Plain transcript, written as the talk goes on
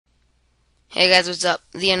Hey guys, what's up?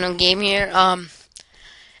 The Unknown Game here.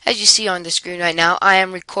 As you see on the screen right now, I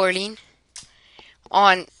am recording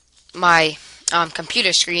on my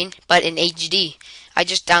computer screen, but in HD. I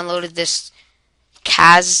just downloaded this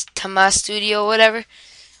Kaztama Studio, whatever,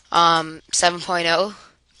 7.0,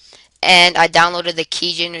 and I downloaded the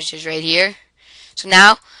keygen, which is right here. So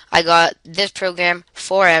now I got this program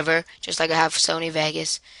forever, just like I have Sony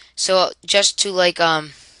Vegas. So just to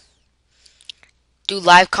do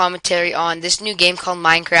live commentary on this new game called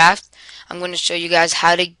Minecraft. I'm going to show you guys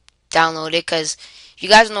how to download it, because if you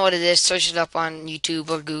guys know what it is, search it up on YouTube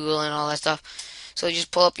or Google and all that stuff. So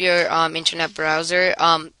just pull up your internet browser.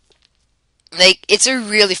 It's a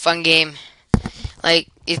really fun game.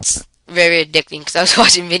 It's very addicting, because I was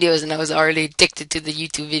watching videos and I was already addicted to the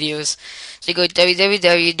YouTube videos. So you go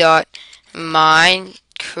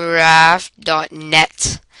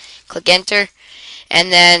www.minecraft.net, click enter,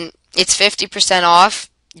 and then it's 50% off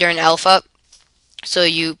during alpha, so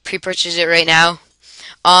you pre-purchase it right now.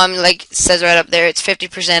 Like it says right up there, it's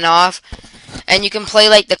 50% off, and you can play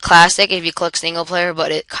like the classic if you click single player,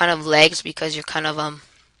 but it kind of lags because you're kind of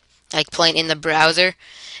like playing in the browser,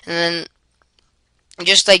 and then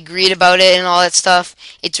just like read about it and all that stuff.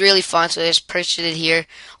 It's really fun, so just purchase it here.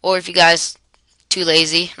 Or if you guys too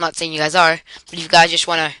lazy, I'm not saying you guys are, but if you guys just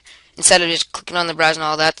want to, instead of just clicking on the browser and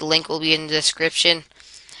all that, the link will be in the description.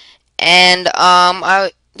 And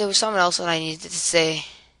there was something else that I needed to say.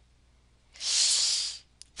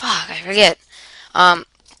 Fuck, I forget.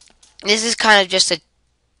 This is kind of just a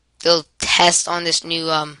little test on this new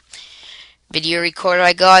video recorder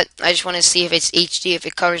I got. I just want to see if it's HD, if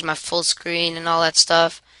it covers my full screen and all that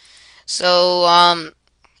stuff. So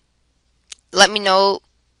let me know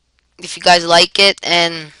if you guys like it,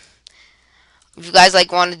 and if you guys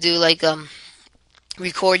want to do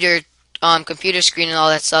record your computer screen and all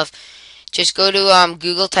that stuff. Just go to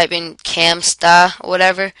Google, type in Camsta or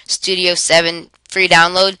whatever, Studio 7, free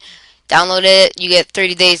download. Download it, you get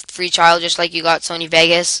 30 days free trial, just like you got Sony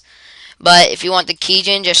Vegas. But if you want the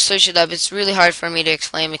keygen, just search it up. It's really hard for me to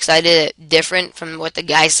explain because I did it different from what the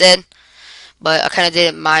guy said. But I kind of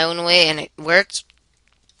did it my own way and it worked.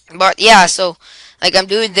 But yeah, so I'm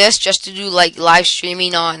doing this just to do live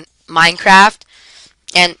streaming on Minecraft.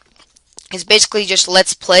 And it's basically just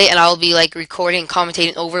let's play, and I'll be recording,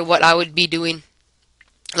 commentating over what I would be doing.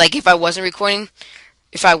 If I wasn't recording,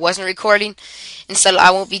 instead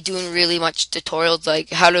I won't be doing really much tutorials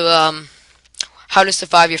like how to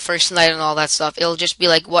survive your first night and all that stuff. It'll just be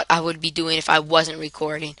like what I would be doing if I wasn't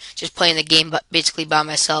recording, just playing the game, but basically by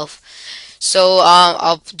myself. So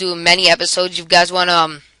I'll do many episodes. If you guys want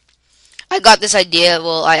to, I got this idea.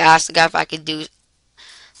 Well, I asked the guy if I could do his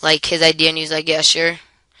idea, and he's like, yeah, sure.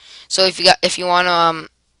 So if you want to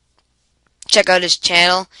check out his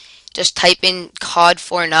channel, just type in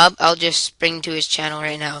COD4Nub. I'll just bring to his channel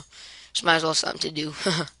right now. Just might as well have something to do.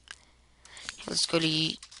 Let's go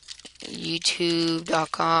to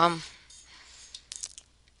YouTube.com.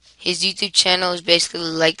 His YouTube channel is basically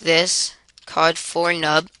like this,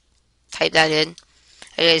 COD4Nub. Type that in.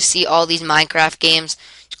 You guys see all these Minecraft games.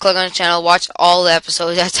 Click on the channel, watch all the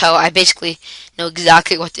episodes. That's how I basically know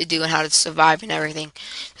exactly what to do and how to survive and everything.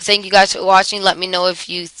 So thank you guys for watching. Let me know if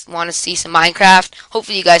you want to see some Minecraft.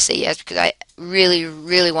 Hopefully you guys say yes, because I really,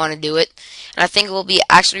 really want to do it. And I think it will be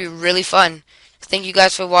actually really fun. Thank you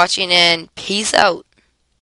guys for watching, and peace out.